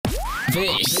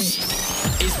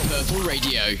This is Purple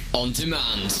Radio on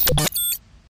demand.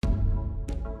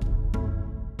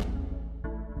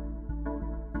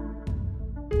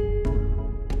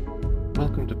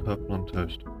 Welcome to Purple on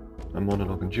Toast, a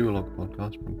monologue and duologue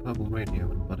podcast from Purple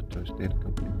Radio and Buttered Toast Theatre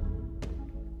Company.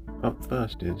 Up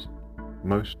first is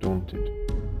Most Daunted,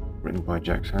 written by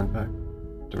Jack Sandbach,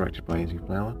 directed by Izzy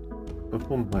Flower,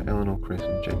 performed by Eleanor Chris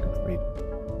and Jacob Fried.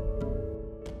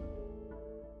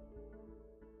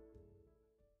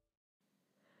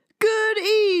 Good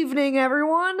evening,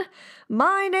 everyone.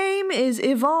 My name is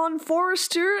Yvonne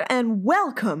Forrester, and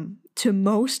welcome to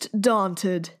Most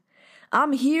Daunted.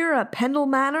 I'm here at Pendle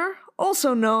Manor,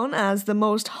 also known as the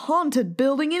most haunted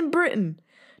building in Britain,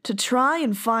 to try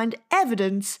and find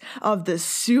evidence of the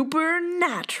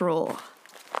supernatural.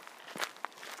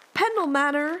 Pendle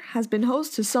Manor has been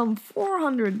host to some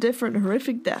 400 different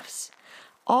horrific deaths,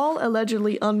 all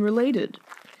allegedly unrelated.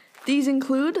 These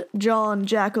include John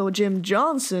Jacko Jim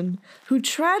Johnson, who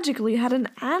tragically had an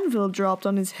anvil dropped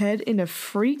on his head in a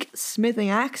freak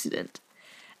smithing accident,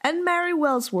 and Mary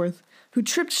Wellsworth, who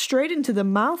tripped straight into the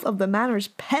mouth of the manor's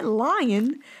pet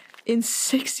lion in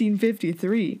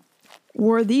 1653.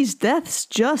 Were these deaths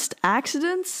just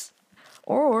accidents?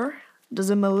 Or does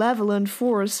a malevolent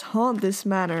force haunt this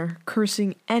manor,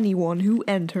 cursing anyone who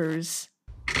enters?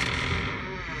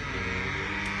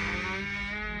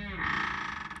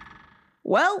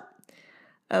 Well,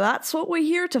 that's what we're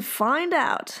here to find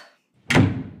out.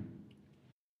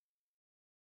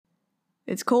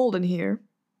 It's cold in here.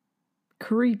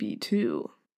 Creepy,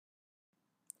 too.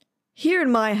 Here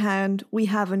in my hand, we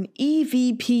have an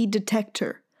EVP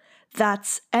detector.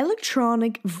 That's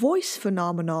electronic voice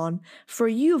phenomenon for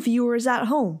you viewers at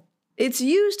home. It's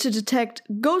used to detect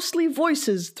ghostly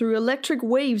voices through electric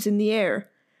waves in the air,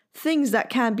 things that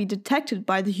can't be detected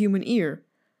by the human ear.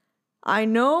 I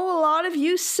know a lot of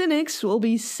you cynics will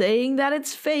be saying that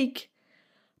it's fake,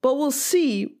 but we'll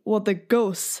see what the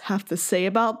ghosts have to say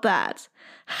about that.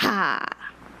 Ha!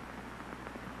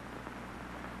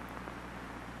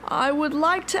 I would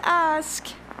like to ask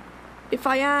if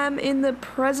I am in the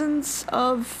presence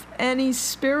of any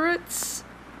spirits.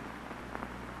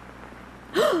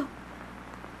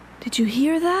 Did you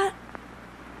hear that?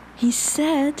 He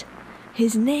said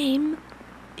his name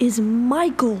is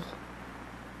Michael.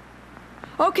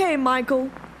 Okay, Michael.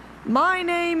 My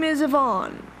name is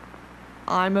Yvonne.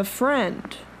 I'm a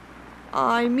friend.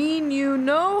 I mean you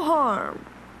no harm.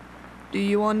 Do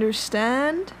you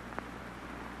understand?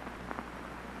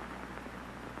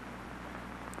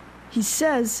 He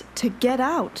says to get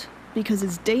out because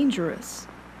it's dangerous.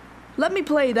 Let me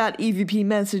play that EVP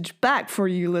message back for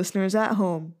you listeners at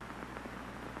home.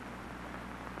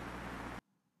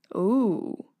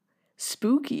 Ooh,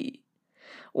 spooky.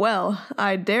 Well,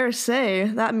 I dare say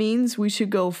that means we should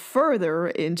go further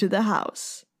into the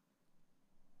house.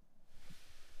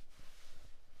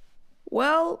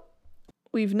 Well,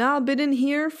 we've now been in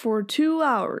here for 2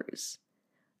 hours.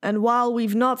 And while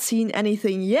we've not seen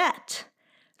anything yet,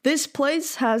 this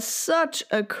place has such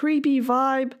a creepy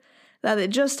vibe that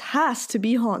it just has to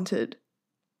be haunted.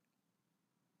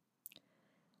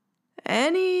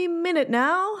 Any minute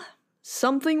now,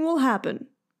 something will happen.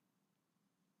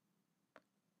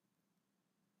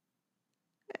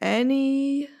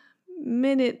 Any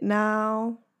minute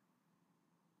now.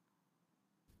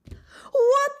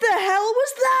 What the hell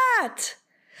was that?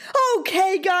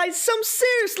 Okay, guys, some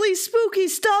seriously spooky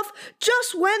stuff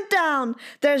just went down.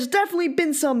 There's definitely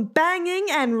been some banging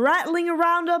and rattling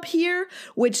around up here,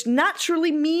 which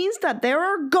naturally means that there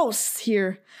are ghosts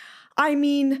here. I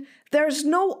mean, there's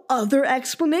no other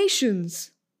explanations.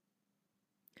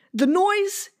 The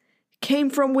noise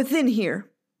came from within here.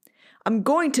 I'm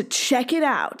going to check it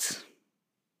out.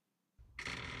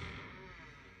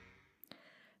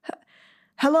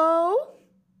 Hello?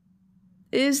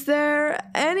 Is there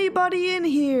anybody in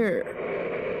here?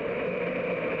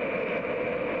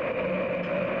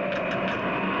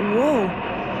 Whoa.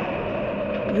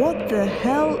 What the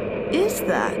hell is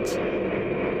that?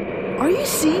 Are you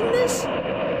seeing this?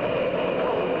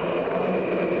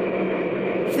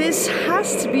 This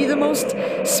has to be the most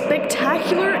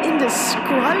spectacular,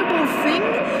 indescribable thing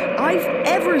I've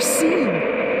ever seen.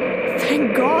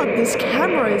 Thank God this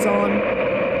camera is on.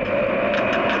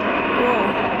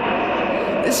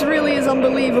 Whoa. This really is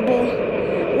unbelievable.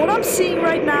 What I'm seeing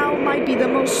right now might be the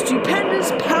most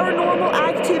stupendous paranormal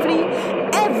activity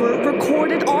ever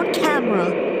recorded on camera.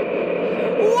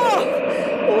 Whoa!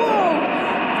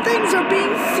 Whoa! Things are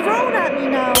being thrown at me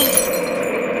now.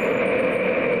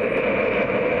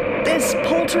 This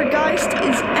poltergeist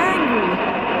is angry.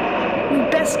 We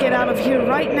best get out of here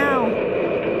right now.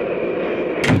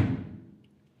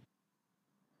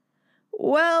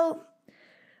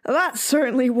 That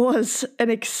certainly was an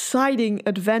exciting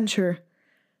adventure.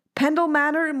 Pendle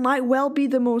Manor might well be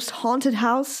the most haunted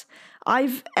house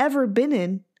I've ever been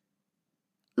in.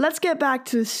 Let's get back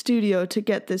to the studio to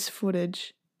get this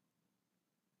footage.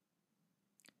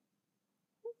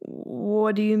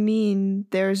 What do you mean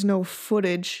there's no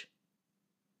footage?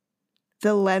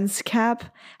 The lens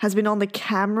cap has been on the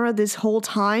camera this whole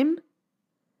time?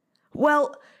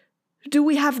 Well, do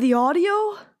we have the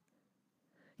audio?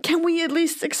 Can we at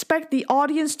least expect the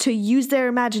audience to use their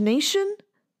imagination?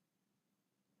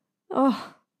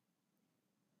 Oh,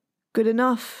 good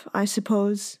enough, I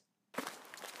suppose.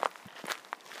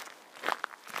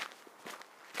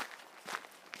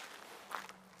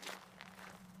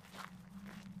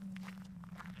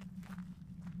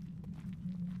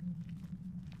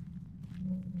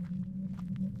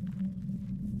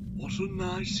 What a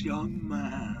nice young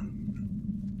man.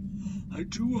 I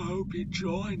do hope he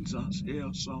joins us here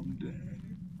someday.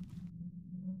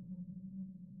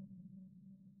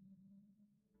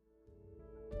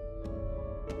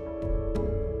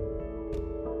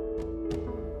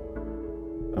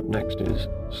 Up next is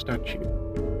Statue,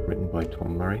 written by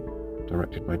Tom Murray,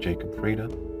 directed by Jacob Frieda,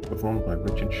 performed by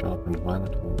Richard Sharp and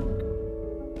Violet Hornick.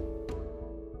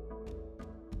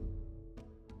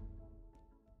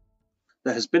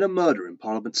 There has been a murder in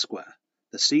Parliament Square.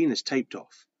 The scene is taped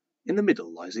off. In the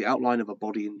middle lies the outline of a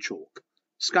body in chalk.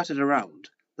 Scattered around,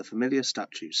 the familiar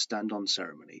statues stand on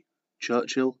ceremony.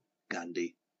 Churchill,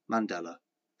 Gandhi, Mandela,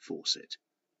 Fawcett.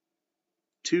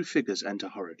 Two figures enter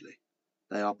hurriedly.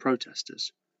 They are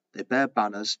protesters. They bear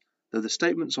banners, though the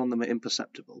statements on them are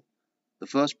imperceptible. The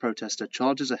first protester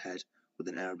charges ahead with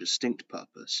an air of distinct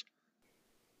purpose.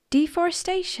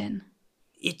 Deforestation?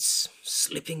 It's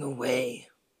slipping away.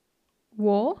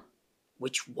 War?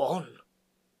 Which one?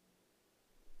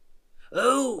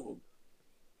 Oh,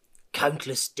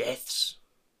 countless deaths.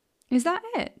 Is that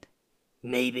it?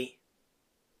 Maybe.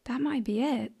 That might be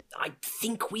it. I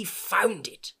think we've found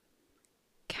it.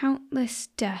 Countless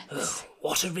deaths. Oh,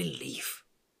 what a relief.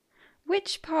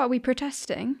 Which part are we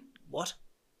protesting? What?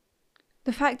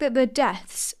 The fact that they're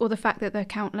deaths or the fact that they're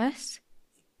countless?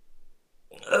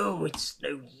 Oh, it's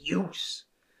no use.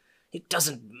 It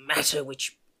doesn't matter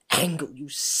which angle you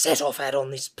set off at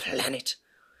on this planet.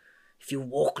 If you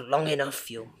walk long enough,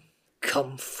 you'll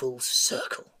come full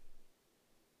circle.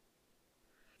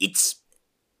 It's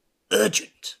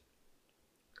urgent.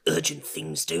 Urgent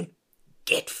things don't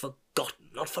get forgotten,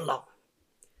 not for long.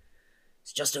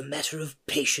 It's just a matter of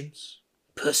patience,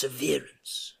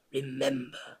 perseverance,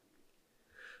 remember.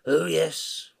 Oh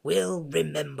yes, we'll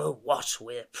remember what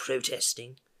we're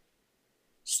protesting.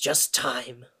 It's just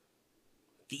time.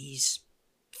 These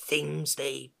things,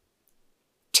 they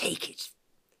take it.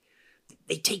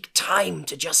 They take time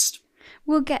to just...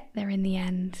 We'll get there in the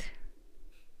end.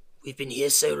 We've been here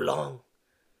so long.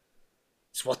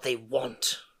 It's what they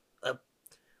want. A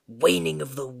waning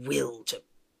of the will to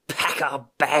pack our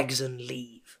bags and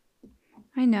leave.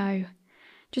 I know.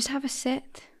 Just have a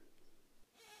sit.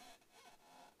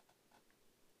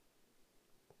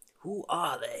 Who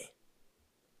are they?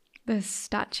 The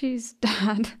statues,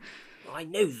 Dad. I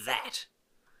know that.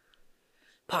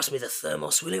 Pass me the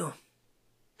thermos, will you?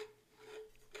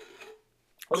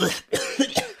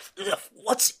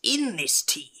 What's in this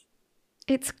tea?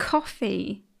 It's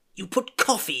coffee. You put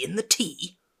coffee in the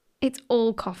tea? It's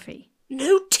all coffee.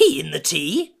 No tea in the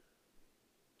tea?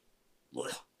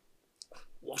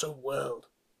 What a world.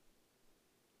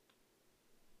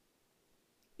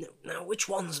 Now, which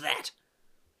one's that?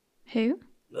 Who?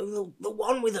 The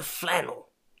one with the flannel.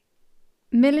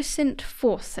 Millicent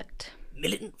Fawcett.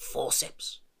 Militant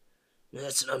Forceps.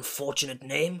 That's an unfortunate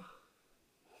name.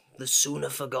 The sooner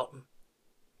forgotten.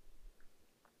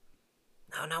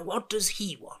 Now, what does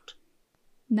he want?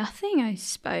 Nothing, I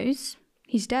suppose.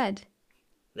 He's dead.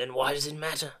 Then why does it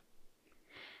matter?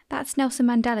 That's Nelson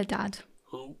Mandela, Dad.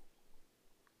 Who?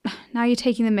 Now you're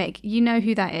taking the mick. You know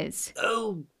who that is.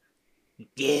 Oh,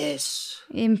 yes.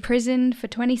 Imprisoned for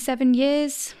 27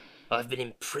 years. I've been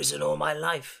in prison all my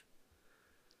life.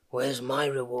 Where's my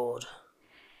reward?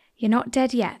 You're not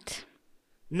dead yet.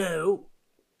 No.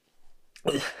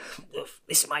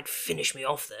 This might finish me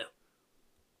off, though.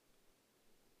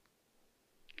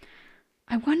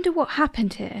 I wonder what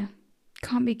happened here.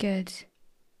 Can't be good.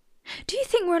 Do you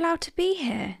think we're allowed to be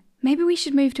here? Maybe we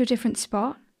should move to a different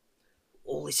spot?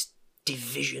 All this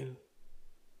division,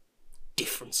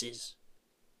 differences.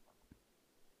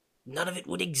 None of it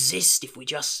would exist if we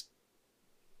just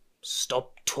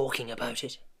stopped talking about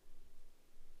it.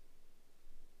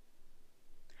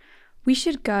 We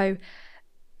should go.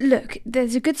 Look,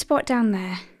 there's a good spot down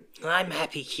there. I'm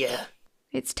happy here.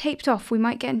 It's taped off. We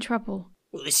might get in trouble.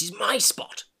 Well, this is my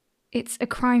spot. It's a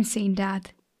crime scene,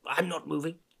 Dad. I'm not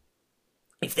moving.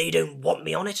 If they don't want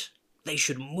me on it, they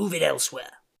should move it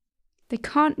elsewhere. They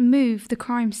can't move the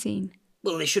crime scene.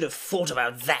 Well, they should have thought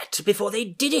about that before they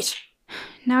did it.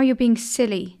 Now you're being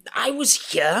silly. I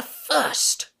was here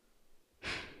first.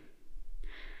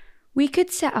 We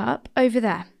could set up over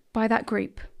there, by that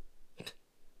group.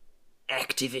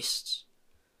 Activists.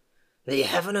 They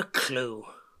haven't a clue.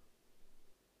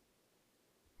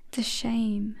 It's a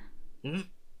shame. Hmm?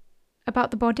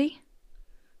 About the body?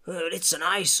 Well, it's an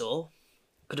eyesore.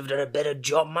 Could have done a better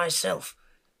job myself.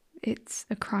 It's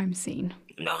a crime scene.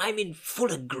 No, I'm in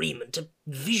full agreement. A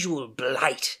visual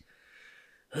blight.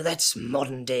 That's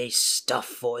modern-day stuff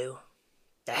for you.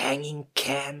 The hanging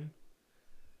can.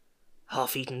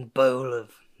 Half-eaten bowl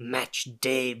of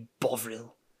match-day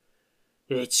Bovril.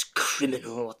 It's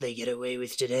criminal what they get away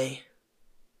with today.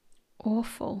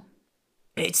 Awful.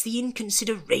 It's the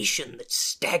inconsideration that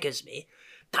staggers me.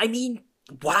 I mean,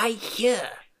 why here?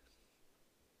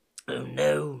 Oh,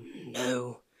 no.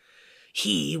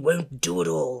 He won't do it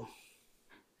all.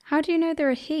 How do you know they're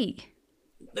a he?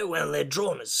 Well, they're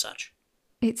drawn as such.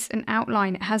 It's an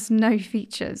outline. It has no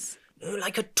features.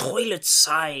 Like a toilet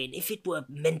sign. If it were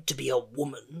meant to be a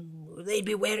woman, they'd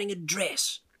be wearing a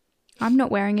dress. I'm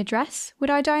not wearing a dress. Would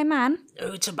I die a man?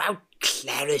 Oh, it's about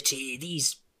clarity.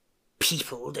 These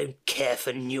people don't care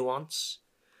for nuance.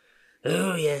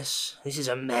 Oh, yes, this is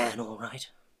a man, all right.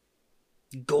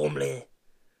 Gormley.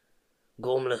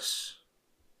 Gormless.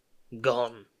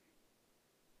 Gone.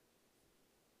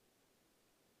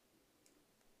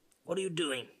 What are you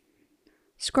doing?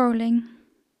 Scrolling.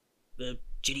 Do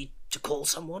you need to call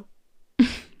someone?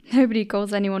 Nobody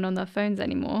calls anyone on their phones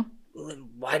anymore. Well, then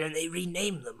why don't they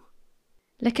rename them?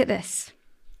 Look at this.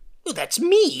 Well, that's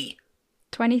me!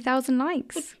 20,000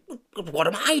 likes. What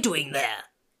am I doing there?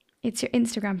 It's your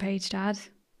Instagram page, Dad.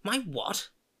 My what?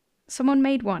 Someone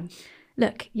made one.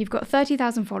 Look, you've got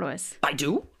 30,000 followers. I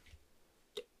do?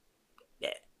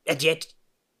 And yet,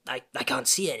 I can't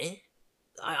see any.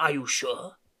 Are you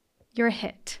sure? You're a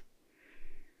hit.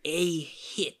 A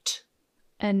hit?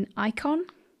 An icon?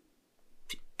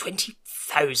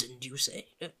 20,000, you say?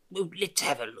 Well, let's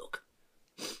have a look.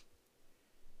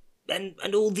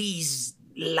 And all these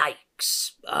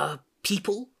likes are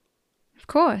people? Of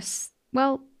course.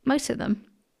 Well, most of them.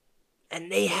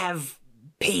 And they have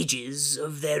pages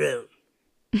of their own?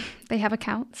 They have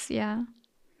accounts, yeah.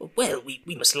 Well,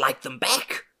 we must like them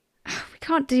back. We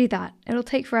can't do that. It'll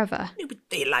take forever. No, but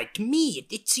they liked me.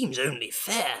 It seems only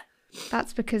fair.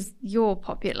 That's because you're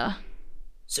popular.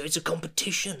 So it's a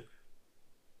competition.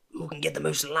 Who can get the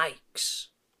most likes?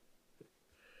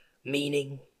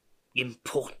 Meaning,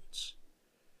 importance.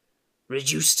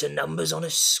 Reduced to numbers on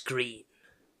a screen.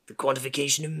 The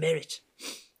quantification of merit.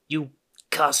 You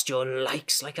cast your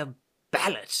likes like a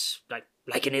ballot,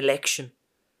 like an election.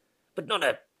 But not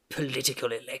a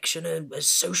political election, a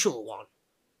social one.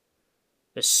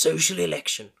 A social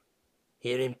election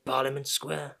here in Parliament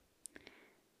Square.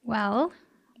 Well,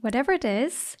 whatever it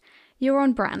is, you're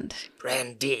on brand.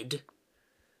 Brand did,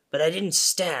 but I didn't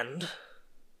stand.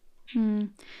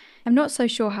 I'm not so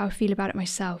sure how I feel about it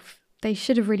myself. They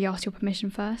should have really asked your permission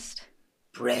first.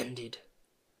 Branded.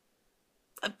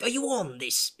 Are you on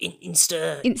this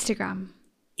Instagram?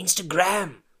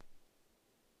 Instagram.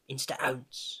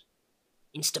 Insta-ounce?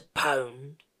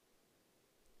 Insta-pound?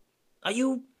 Are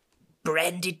you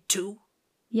branded too?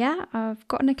 Yeah, I've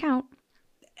got an account.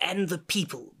 And the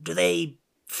people, do they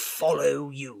follow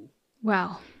you?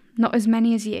 Well, not as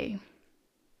many as you.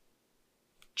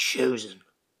 Chosen.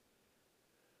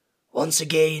 Once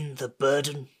again, the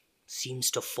burden seems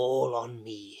to fall on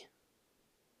me.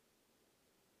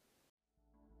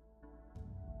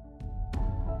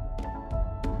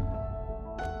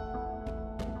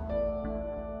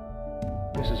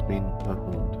 This has been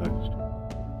Purple on Toast.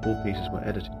 All pieces were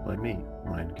edited by me,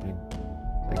 Ryan King.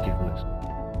 Thank you for listening.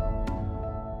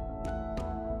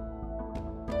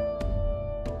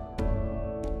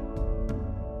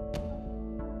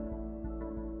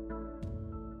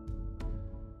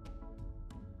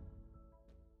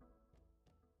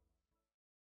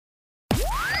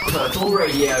 Purple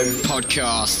Radio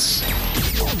Podcasts.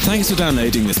 Thanks for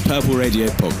downloading this Purple Radio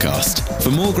podcast.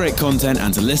 For more great content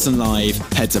and to listen live,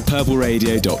 head to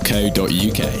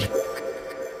purpleradio.co.uk.